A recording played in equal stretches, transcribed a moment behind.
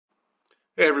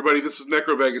Hey everybody, this is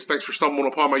NecroVegas. Thanks for stumbling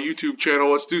upon my YouTube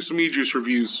channel. Let's do some e-juice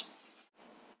reviews.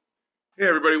 Hey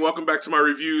everybody, welcome back to my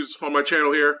reviews on my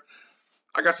channel here.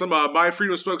 I got some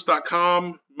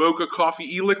MyFreedomSmokes.com Mocha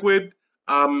Coffee E-Liquid.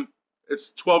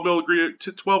 It's 12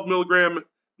 milligram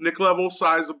nic level.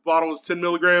 Size of the bottle is 10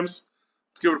 milligrams.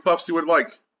 Let's give it a puff, see what it's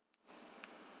like.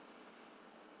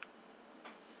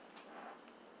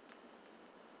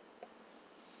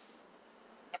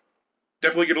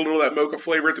 Definitely get a little of that mocha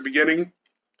flavor at the beginning.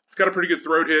 It's got a pretty good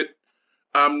throat hit.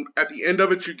 At the end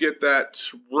of it, you get that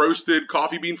roasted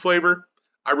coffee bean flavor.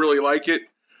 I really like it.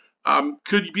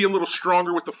 Could be a little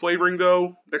stronger with the flavoring,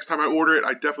 though. Next time I order it,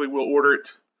 I definitely will order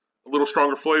it a little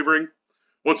stronger flavoring.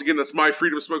 Once again, that's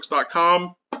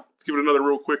MyFreedomSmokes.com. Let's give it another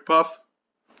real quick puff.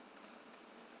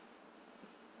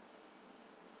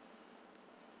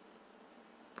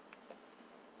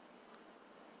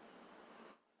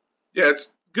 Yeah,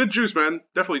 it's good juice, man.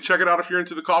 Definitely check it out if you're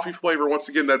into the coffee flavor. Once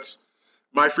again, that's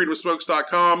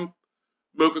MyFreedomSmokes.com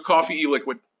Mocha Coffee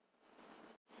E-Liquid.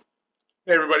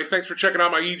 Hey everybody, thanks for checking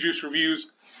out my e-juice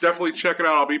reviews. Definitely check it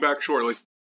out. I'll be back shortly.